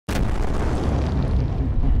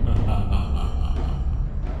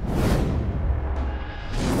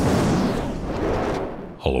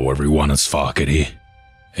Hello everyone, it's Farket here,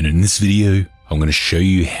 and in this video I'm going to show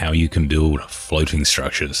you how you can build floating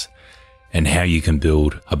structures and how you can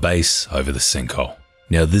build a base over the sinkhole.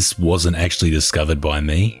 Now this wasn't actually discovered by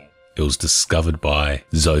me, it was discovered by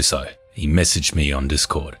Zoso. He messaged me on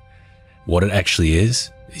Discord. What it actually is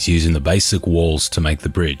using the basic walls to make the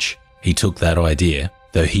bridge. He took that idea,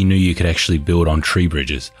 though he knew you could actually build on tree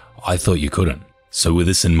bridges. I thought you couldn't. So with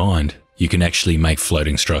this in mind, you can actually make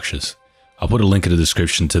floating structures. I'll put a link in the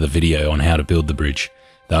description to the video on how to build the bridge,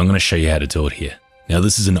 though I'm going to show you how to do it here. Now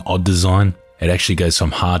this is an odd design. It actually goes from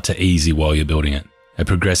hard to easy while you're building it. It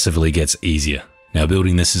progressively gets easier. Now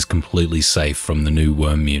building this is completely safe from the new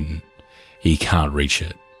worm mutant. He can't reach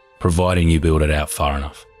it, providing you build it out far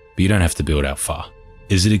enough. But you don't have to build out far.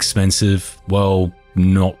 Is it expensive? Well,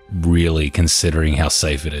 not really, considering how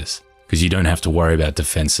safe it is, because you don't have to worry about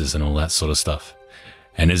defenses and all that sort of stuff.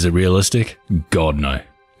 And is it realistic? God no.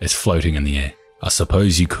 It's floating in the air. I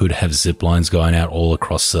suppose you could have zip lines going out all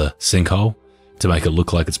across the sinkhole to make it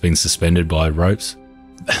look like it's been suspended by ropes.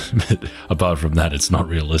 But apart from that, it's not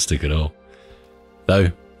realistic at all.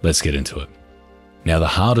 Though, let's get into it. Now the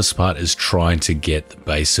hardest part is trying to get the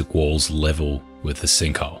basic walls level with the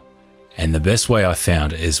sinkhole. And the best way I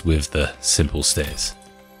found is with the simple stairs.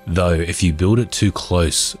 Though if you build it too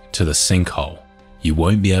close to the sinkhole, you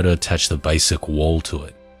won't be able to attach the basic wall to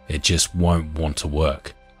it. It just won't want to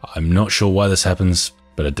work. I'm not sure why this happens,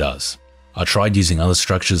 but it does. I tried using other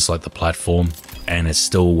structures like the platform and it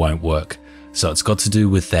still won't work. So it's got to do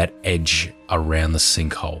with that edge around the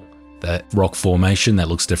sinkhole. That rock formation that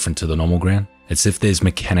looks different to the normal ground. It's if there's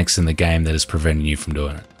mechanics in the game that is preventing you from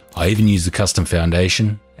doing it. I even used the custom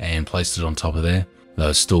foundation and placed it on top of there, though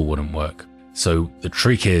it still wouldn't work. So the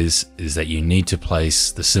trick is that you need to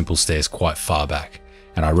place the simple stairs quite far back.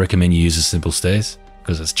 And I recommend you use the simple stairs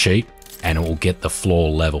because it's cheap and it will get the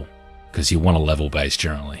floor level, because you want a level base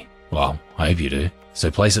generally. Well, I hope you do.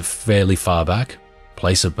 So place it fairly far back,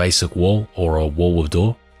 place a basic wall or a wall with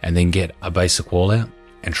door, and then get a basic wall out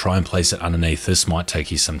and try and place it underneath. This might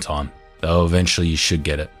take you some time, though eventually you should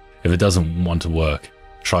get it. If it doesn't want to work,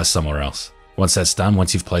 try somewhere else. Once that's done,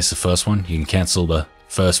 once you've placed the first one, you can cancel the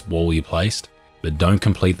first wall you placed, but don't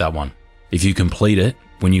complete that one. If you complete it,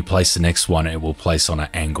 when you place the next one, it will place on an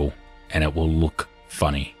angle and it will look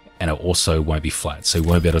funny. And it also won't be flat, so you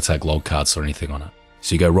won't be able to take log carts or anything on it.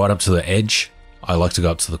 So you go right up to the edge. I like to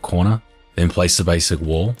go up to the corner, then place the basic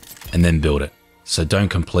wall, and then build it. So don't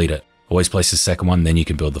complete it. Always place the second one, then you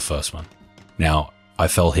can build the first one. Now, I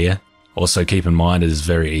fell here. Also keep in mind, it is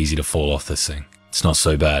very easy to fall off this thing. It's not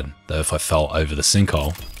so bad, though if I fell over the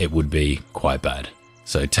sinkhole, it would be quite bad.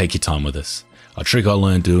 So take your time with this. A trick I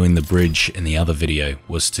learned doing the bridge in the other video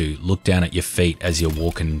was to look down at your feet as you're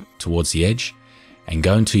walking towards the edge, and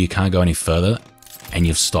go until you can't go any further and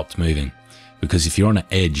you've stopped moving. Because if you're on an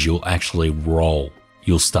edge, you'll actually roll.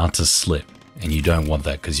 You'll start to slip, and you don't want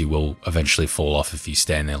that because you will eventually fall off if you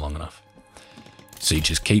stand there long enough. So you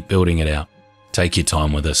just keep building it out. Take your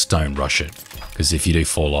time with this, don't rush it, because if you do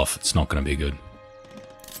fall off, it's not going to be good.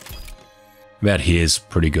 About here's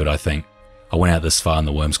pretty good, I think. I went out this far and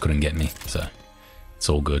the worms couldn't get me, so it's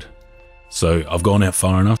all good. So I've gone out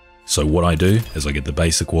far enough. So what I do is I get the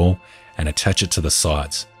basic wall and attach it to the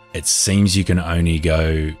sides. It seems you can only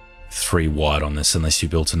go 3 wide on this unless you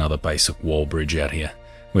built another basic wall bridge out here,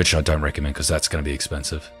 which I don't recommend because that's going to be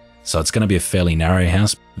expensive. So it's going to be a fairly narrow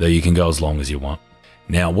house, though you can go as long as you want.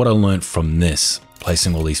 Now what I learned from this,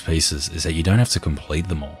 placing all these pieces, is that you don't have to complete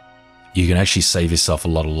them all. You can actually save yourself a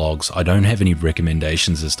lot of logs. I don't have any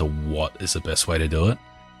recommendations as to what is the best way to do it,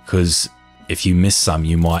 because if you miss some,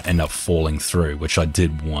 you might end up falling through, which I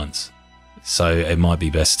did once. So it might be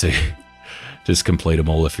best to just complete them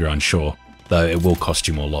all if you're unsure, though it will cost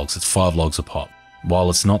you more logs. It's 5 logs a pop. While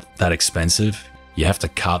it's not that expensive, you have to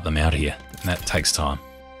cart them out here, and that takes time.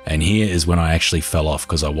 And here is when I actually fell off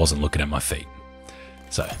because I wasn't looking at my feet.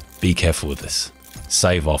 So be careful with this.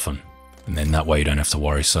 Save often, and then that way you don't have to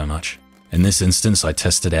worry so much. In this instance, I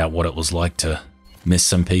tested out what it was like to miss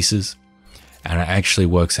some pieces, and it actually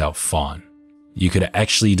works out fine. You could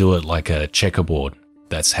actually do it like a checkerboard.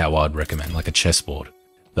 That's how I'd recommend, like a chessboard.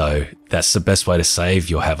 Though that's the best way to save.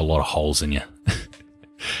 You'll have a lot of holes in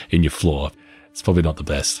your floor. It's probably not the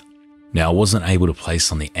best. Now I wasn't able to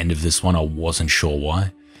place on the end of this one. I wasn't sure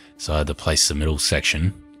why. So I had to place the middle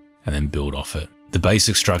section and then build off it. The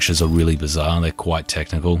basic structures are really bizarre. They're quite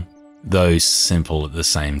technical, though simple at the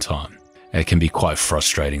same time. It can be quite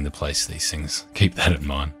frustrating to place these things. Keep that in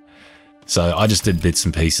mind. So I just did bits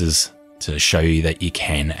and pieces to show you that you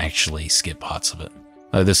can actually skip parts of it.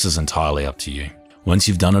 Though this is entirely up to you. Once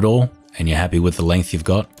you've done it all and you're happy with the length you've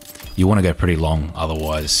got, you want to go pretty long,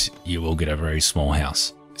 otherwise you will get a very small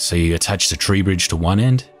house. So you attach the tree bridge to one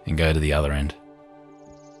end and go to the other end.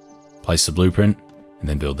 Place the blueprint and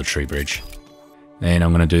then build the tree bridge. Then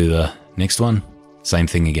I'm going to do the next one. Same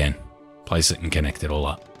thing again. Place it and connect it all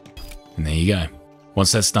up. And there you go.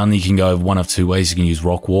 Once that's done, you can go one of two ways. You can use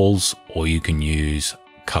rock walls or you can use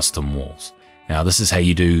custom walls. Now this is how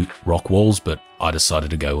you do rock walls, but I decided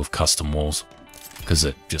to go with custom walls because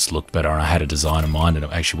it just looked better and I had a design in mind and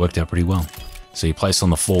it actually worked out pretty well. So you place on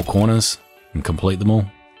the 4 corners and complete them all.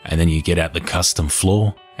 And then you get out the custom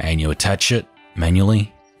floor and you attach it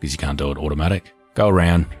manually because you can't do it automatic. Go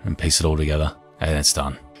around and piece it all together and it's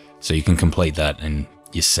done. So you can complete that and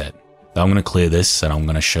you're set. Now I'm going to clear this and I'm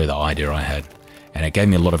going to show the idea I had. And it gave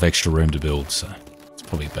me a lot of extra room to build, so it's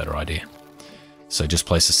probably a better idea. So just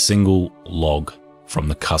place a single log from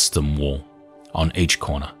the custom wall on each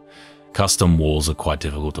corner. Custom walls are quite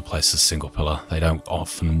difficult to place a single pillar. They don't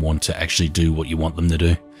often want to actually do what you want them to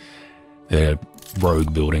do. They're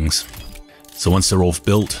rogue buildings. So once they're all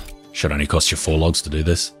built, should only cost you 4 logs to do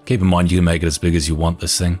this. Keep in mind you can make it as big as you want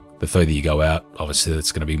this thing. The further you go out, obviously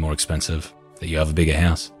it's going to be more expensive that you have a bigger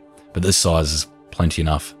house. But this size is plenty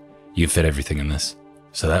enough. You can fit everything in this.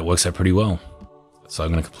 So that works out pretty well. So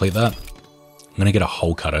I'm going to complete that. I'm going to get a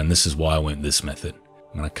hole cutter, and this is why I went this method.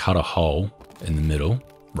 I'm going to cut a hole in the middle,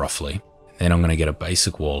 roughly. Then I'm going to get a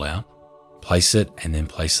basic wall out, place it, and then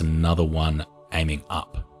place another one aiming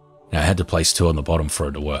up. Now I had to place 2 on the bottom for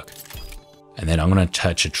it to work. And then I'm going to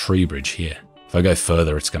attach a tree bridge here. If I go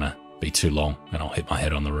further, it's going to be too long, and I'll hit my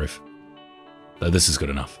head on the roof. So this is good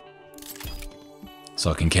enough. So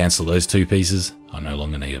I can cancel those 2 pieces. I no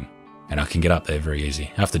longer need them. And I can get up there very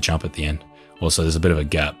easy. I have to jump at the end. Also, there's a bit of a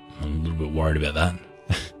gap. I'm a little bit worried about that.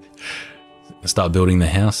 Start building the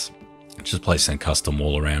house. Just placing a custom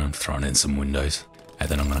wall around and throwing in some windows. And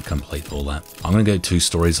then I'm going to complete all that. I'm going to go 2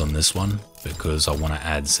 stories on this one because I want to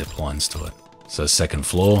add zip lines to it. So 2nd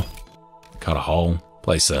floor, cut a hole,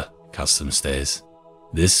 place a custom stairs.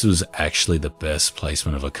 This was actually the best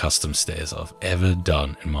placement of a custom stairs I've ever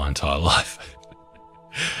done in my entire life.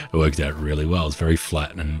 It worked out really well. It was very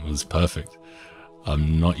flat and it was perfect.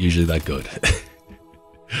 I'm not usually that good.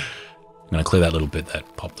 I'm going to clear that little bit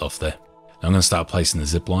that popped off there. Now I'm going to start placing the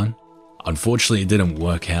zip line. Unfortunately, it didn't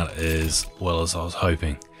work out as well as I was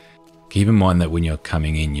hoping. Keep in mind that when you're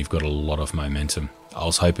coming in, you've got a lot of momentum. I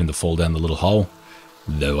was hoping to fall down the little hole,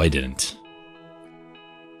 though I didn't.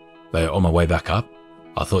 Though on my way back up,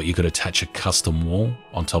 I thought you could attach a custom wall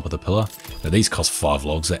on top of the pillar. Now these cost 5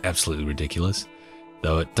 logs, they're absolutely ridiculous.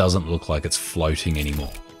 Though it doesn't look like it's floating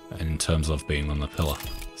anymore in terms of being on the pillar.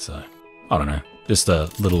 So, I don't know. Just a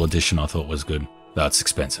little addition I thought was good, though it's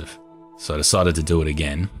expensive. So I decided to do it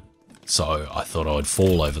again. So I thought I would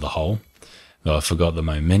fall over the hole, though I forgot the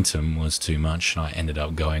momentum was too much and I ended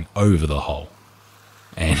up going over the hole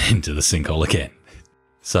and into the sinkhole again.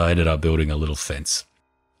 So I ended up building a little fence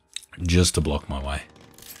just to block my way.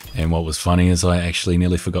 And what was funny is I actually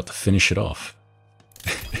nearly forgot to finish it off.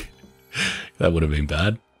 That would have been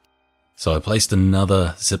bad. So I placed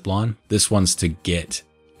another zip line. This one's to get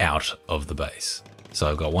out of the base. So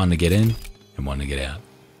I've got one to get in and one to get out.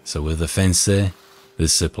 So with the fence there,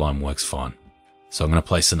 this zip line works fine. So I'm going to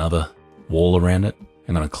place another wall around it.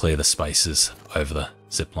 I'm going to clear the spaces over the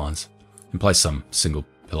zip lines and place some single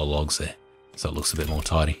pillar logs there so it looks a bit more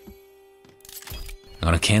tidy. I'm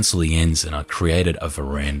going to cancel the ends and I created a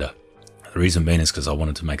veranda. The reason being is because I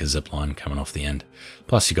wanted to make a zip line coming off the end.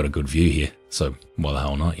 Plus you got a good view here, so why the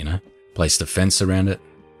hell not, you know? Placed a fence around it.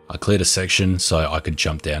 I cleared a section so I could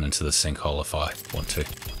jump down into the sinkhole if I want to.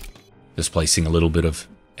 Just placing a little bit of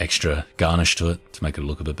extra garnish to it to make it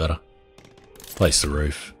look a bit better. Place the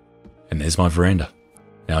roof. And there's my veranda.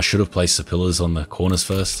 Now I should have placed the pillars on the corners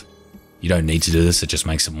first. You don't need to do this, it just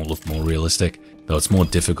makes it look more realistic. Though it's more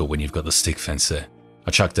difficult when you've got the stick fence there.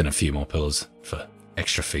 I chucked in a few more pillars for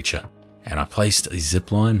extra feature. And I placed a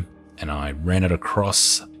zip line and I ran it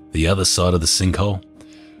across the other side of the sinkhole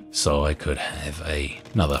so I could have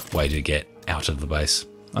another way to get out of the base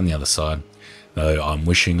on the other side. Though I'm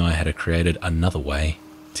wishing I had created another way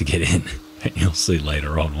to get in, and you'll see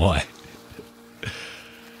later on why.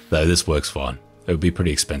 Though this works fine. It would be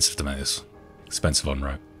pretty expensive to make this. Expensive on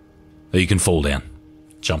rope. Though you can fall down,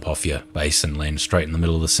 jump off your base and land straight in the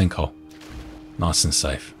middle of the sinkhole. Nice and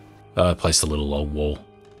safe. I placed a little old wall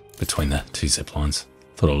between the 2 zip lines.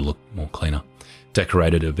 Thought it would look more cleaner.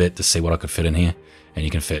 Decorated a bit to see what I could fit in here, and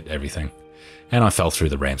you can fit everything. And I fell through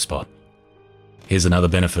the ramp spot. Here's another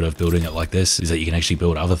benefit of building it like this, is that you can actually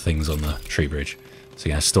build other things on the tree bridge. So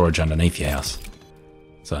you can have storage underneath your house.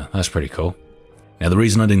 So that's pretty cool. Now the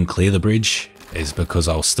reason I didn't clear the bridge is because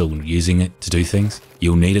I was still using it to do things.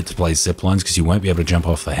 You'll need it to place zip lines because you won't be able to jump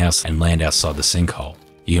off the house and land outside the sinkhole.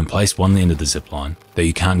 you can place one end of the zipline, though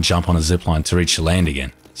you can't jump on a zipline to reach the land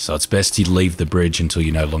again. So it's best you leave the bridge until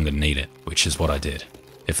you no longer need it, which is what I did.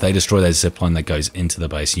 If they destroy that zipline that goes into the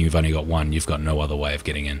base and you've only got one, you've got no other way of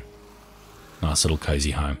getting in. Nice little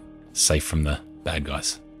cozy home, safe from the bad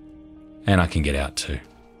guys. And I can get out too.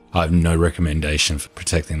 I have no recommendation for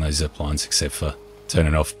protecting those ziplines except for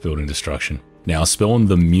turning off building destruction. Now I spawned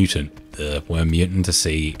the mutant, the worm mutant, to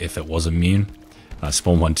see if it was immune. I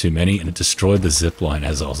spawned one too many and it destroyed the zipline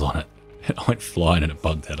as I was on it. I went flying and it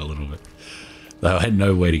bugged out a little bit. Though I had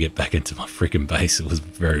no way to get back into my freaking base, it was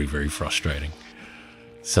very, very frustrating.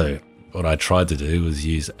 So what I tried to do was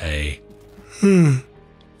use a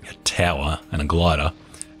tower and a glider.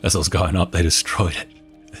 As I was going up, they destroyed it.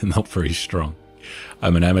 They're not very strong.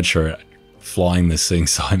 I'm an amateur at flying this thing,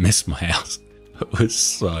 so I missed my house. It was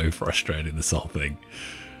so frustrating, this whole thing.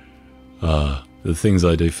 The things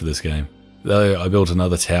I do for this game. Though I built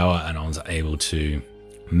another tower and I was able to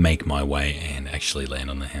make my way and actually land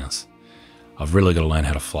on the house. I've really got to learn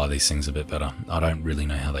how to fly these things a bit better. I don't really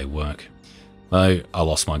know how they work. Though I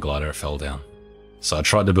lost my glider, it fell down. So I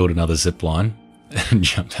tried to build another zip line and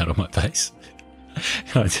jumped out of my base.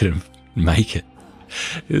 And I didn't make it.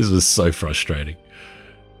 This was so frustrating.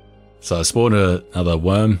 So I spawned another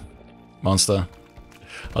worm monster.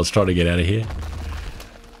 I was trying to get out of here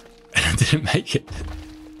and I didn't make it.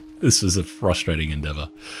 This was a frustrating endeavor.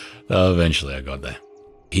 Eventually I got there.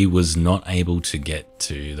 He was not able to get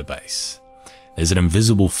to the base. There's an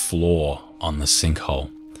invisible floor on the sinkhole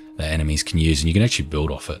that enemies can use, and you can actually build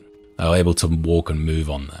off it. They were able to walk and move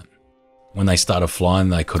on that. When they started flying,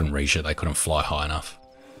 they couldn't reach it. They couldn't fly high enough.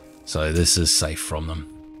 So this is safe from them,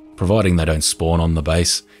 providing they don't spawn on the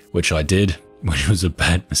base, which I did, which was a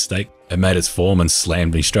bad mistake. It made its form and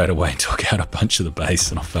slammed me straight away and took out a bunch of the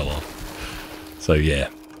base and I fell off. So yeah,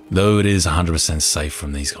 though it is 100% safe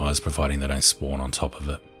from these guys, providing they don't spawn on top of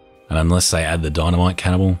it. And unless they add the dynamite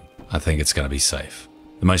cannibal, I think it's going to be safe.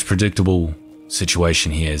 The most predictable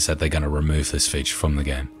situation here is that they're going to remove this feature from the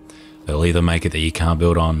game. They'll either make it that you can't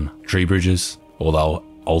build on tree bridges, or they'll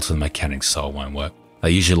alter the mechanics so it won't work.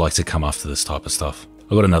 They usually like to come after this type of stuff.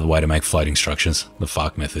 I've got another way to make floating structures, the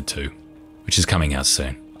Fark method too, which is coming out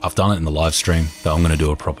soon. I've done it in the live stream, though I'm going to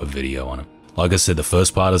do a proper video on it. Like I said, the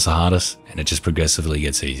first part is the hardest, and it just progressively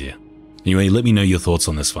gets easier. Anyway, let me know your thoughts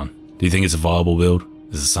on this one. Do you think it's a viable build?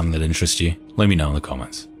 Is it something that interests you? Let me know in the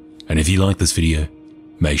comments. And if you like this video,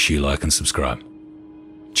 make sure you like and subscribe.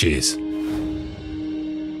 Cheers.